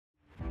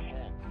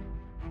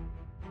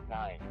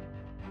9,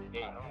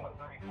 8,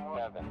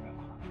 7,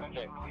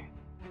 6,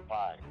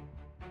 5,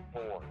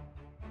 4,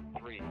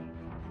 3,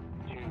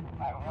 2,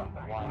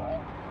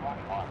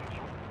 1, launch.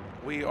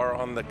 We are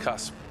on the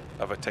cusp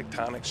of a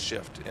tectonic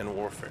shift in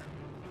warfare.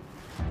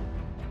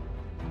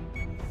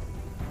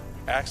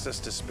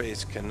 Access to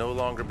space can no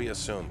longer be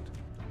assumed.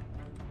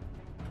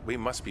 We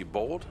must be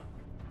bold,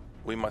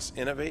 we must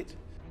innovate,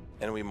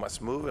 and we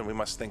must move and we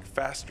must think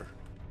faster.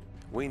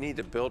 We need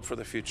to build for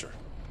the future.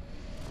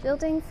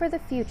 Building for the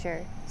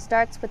future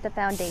starts with the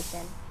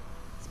foundation.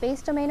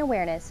 Space domain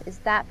awareness is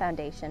that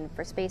foundation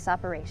for space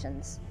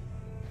operations.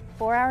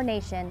 For our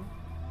nation,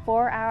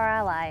 for our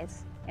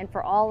allies, and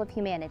for all of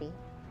humanity.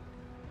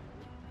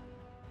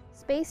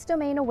 Space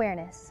domain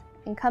awareness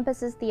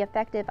encompasses the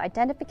effective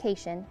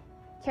identification,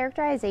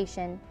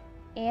 characterization,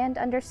 and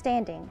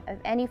understanding of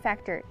any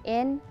factor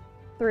in,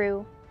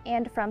 through,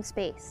 and from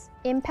space,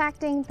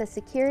 impacting the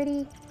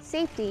security,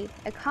 safety,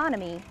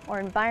 economy, or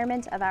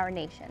environment of our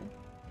nation.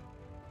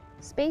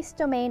 Space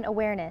domain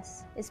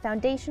awareness is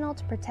foundational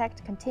to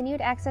protect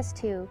continued access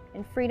to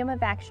and freedom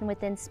of action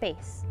within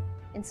space,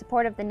 in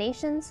support of the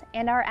nation's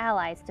and our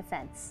allies'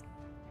 defense.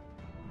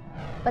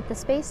 But the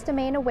space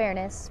domain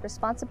awareness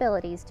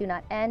responsibilities do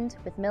not end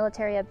with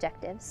military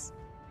objectives.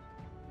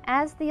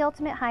 As the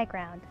ultimate high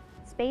ground,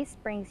 space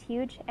brings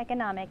huge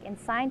economic and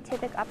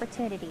scientific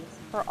opportunities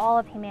for all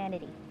of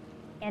humanity,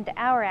 and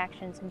our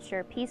actions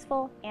ensure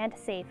peaceful and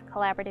safe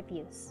collaborative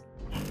use.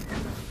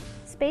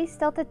 Space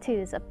Delta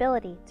II's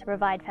ability to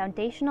provide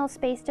foundational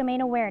space domain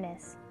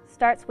awareness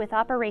starts with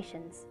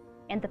operations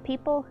and the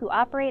people who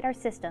operate our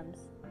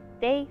systems.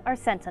 They are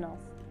Sentinels.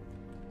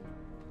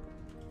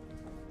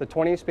 The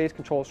 20th Space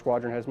Control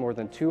Squadron has more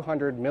than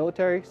 200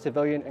 military,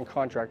 civilian, and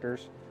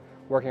contractors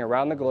working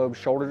around the globe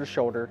shoulder to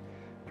shoulder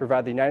to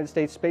provide the United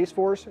States Space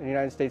Force and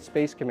United States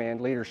Space Command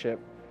leadership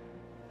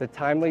the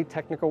timely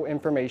technical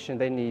information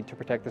they need to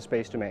protect the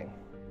space domain.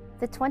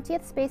 The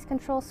 20th Space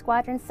Control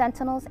Squadron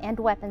Sentinels and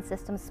weapon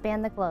systems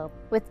span the globe,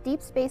 with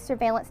deep space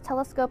surveillance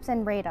telescopes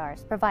and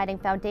radars providing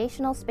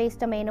foundational space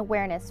domain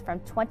awareness from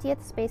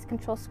 20th Space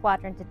Control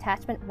Squadron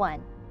Detachment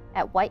 1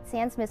 at White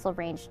Sands Missile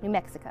Range, New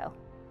Mexico.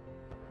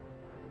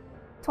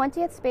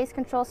 20th Space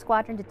Control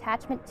Squadron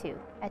Detachment 2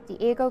 at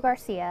Diego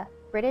Garcia,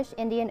 British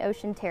Indian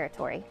Ocean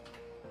Territory.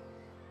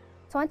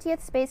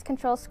 20th Space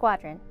Control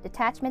Squadron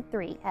Detachment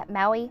 3 at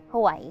Maui,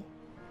 Hawaii.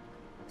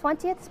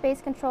 20th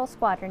Space Control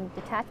Squadron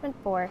Detachment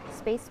 4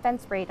 Space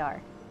Fence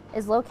Radar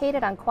is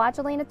located on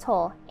Kwajalein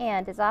Atoll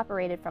and is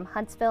operated from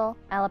Huntsville,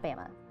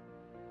 Alabama.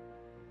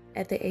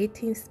 At the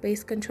 18th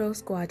Space Control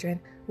Squadron,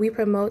 we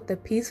promote the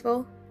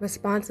peaceful,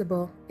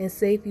 responsible, and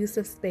safe use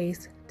of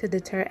space to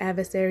deter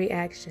adversary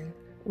action.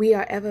 We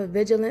are ever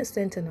vigilant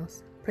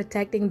sentinels,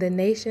 protecting the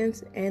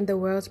nation's and the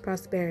world's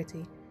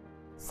prosperity.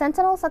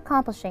 Sentinels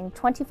accomplishing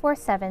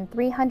 24/7,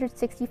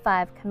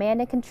 365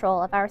 command and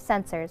control of our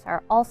sensors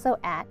are also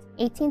at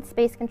 18th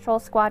Space Control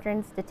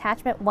Squadron's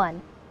Detachment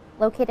 1,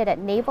 located at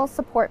Naval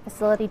Support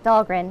Facility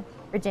Dahlgren,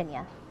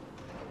 Virginia.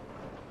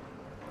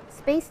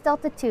 Space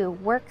Delta II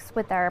works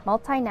with our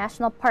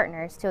multinational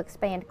partners to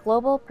expand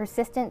global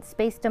persistent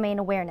space domain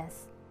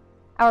awareness.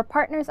 Our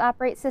partners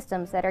operate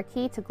systems that are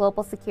key to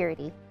global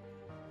security.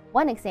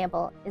 One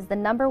example is the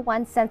No.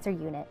 1 Sensor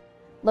Unit,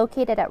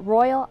 located at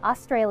Royal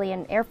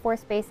Australian Air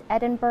Force Base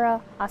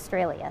Edinburgh,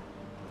 Australia.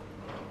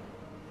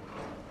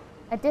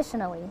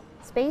 Additionally,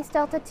 Space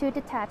Delta II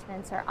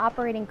detachments are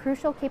operating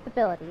crucial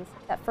capabilities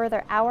that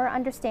further our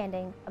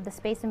understanding of the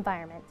space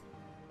environment,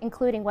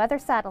 including weather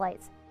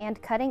satellites and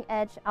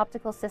cutting-edge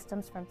optical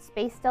systems from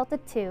Space Delta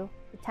II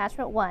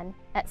Detachment 1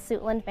 at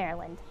Suitland,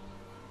 Maryland.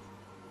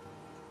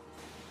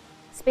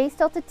 Space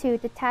Delta II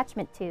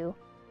Detachment 2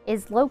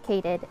 is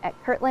located at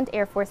Kirtland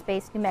Air Force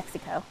Base, New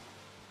Mexico.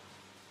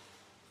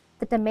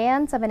 The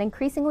demands of an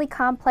increasingly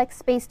complex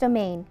space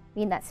domain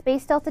mean that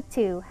Space Delta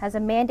II has a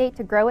mandate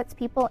to grow its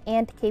people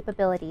and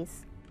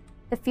capabilities.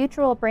 The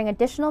future will bring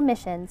additional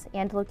missions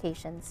and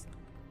locations.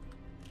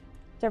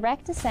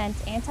 Direct descent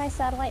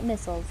anti-satellite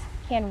missiles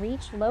can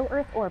reach low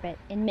Earth orbit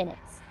in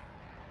minutes.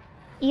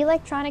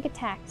 Electronic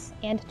attacks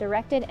and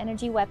directed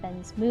energy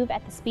weapons move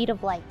at the speed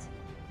of light,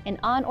 and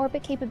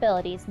on-orbit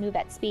capabilities move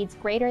at speeds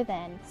greater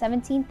than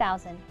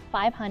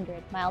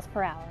 17,500 miles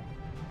per hour.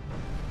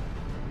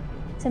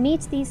 To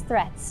meet these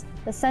threats,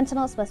 the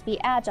Sentinels must be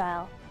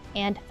agile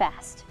and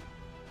fast.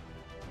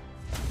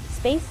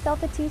 Space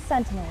Delta II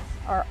Sentinels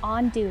are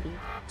on duty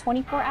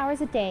 24 hours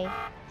a day,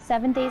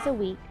 7 days a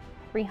week,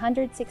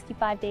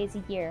 365 days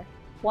a year,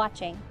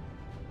 watching,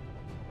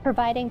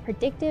 providing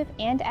predictive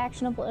and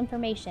actionable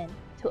information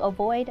to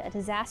avoid a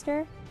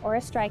disaster or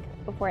a strike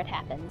before it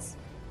happens.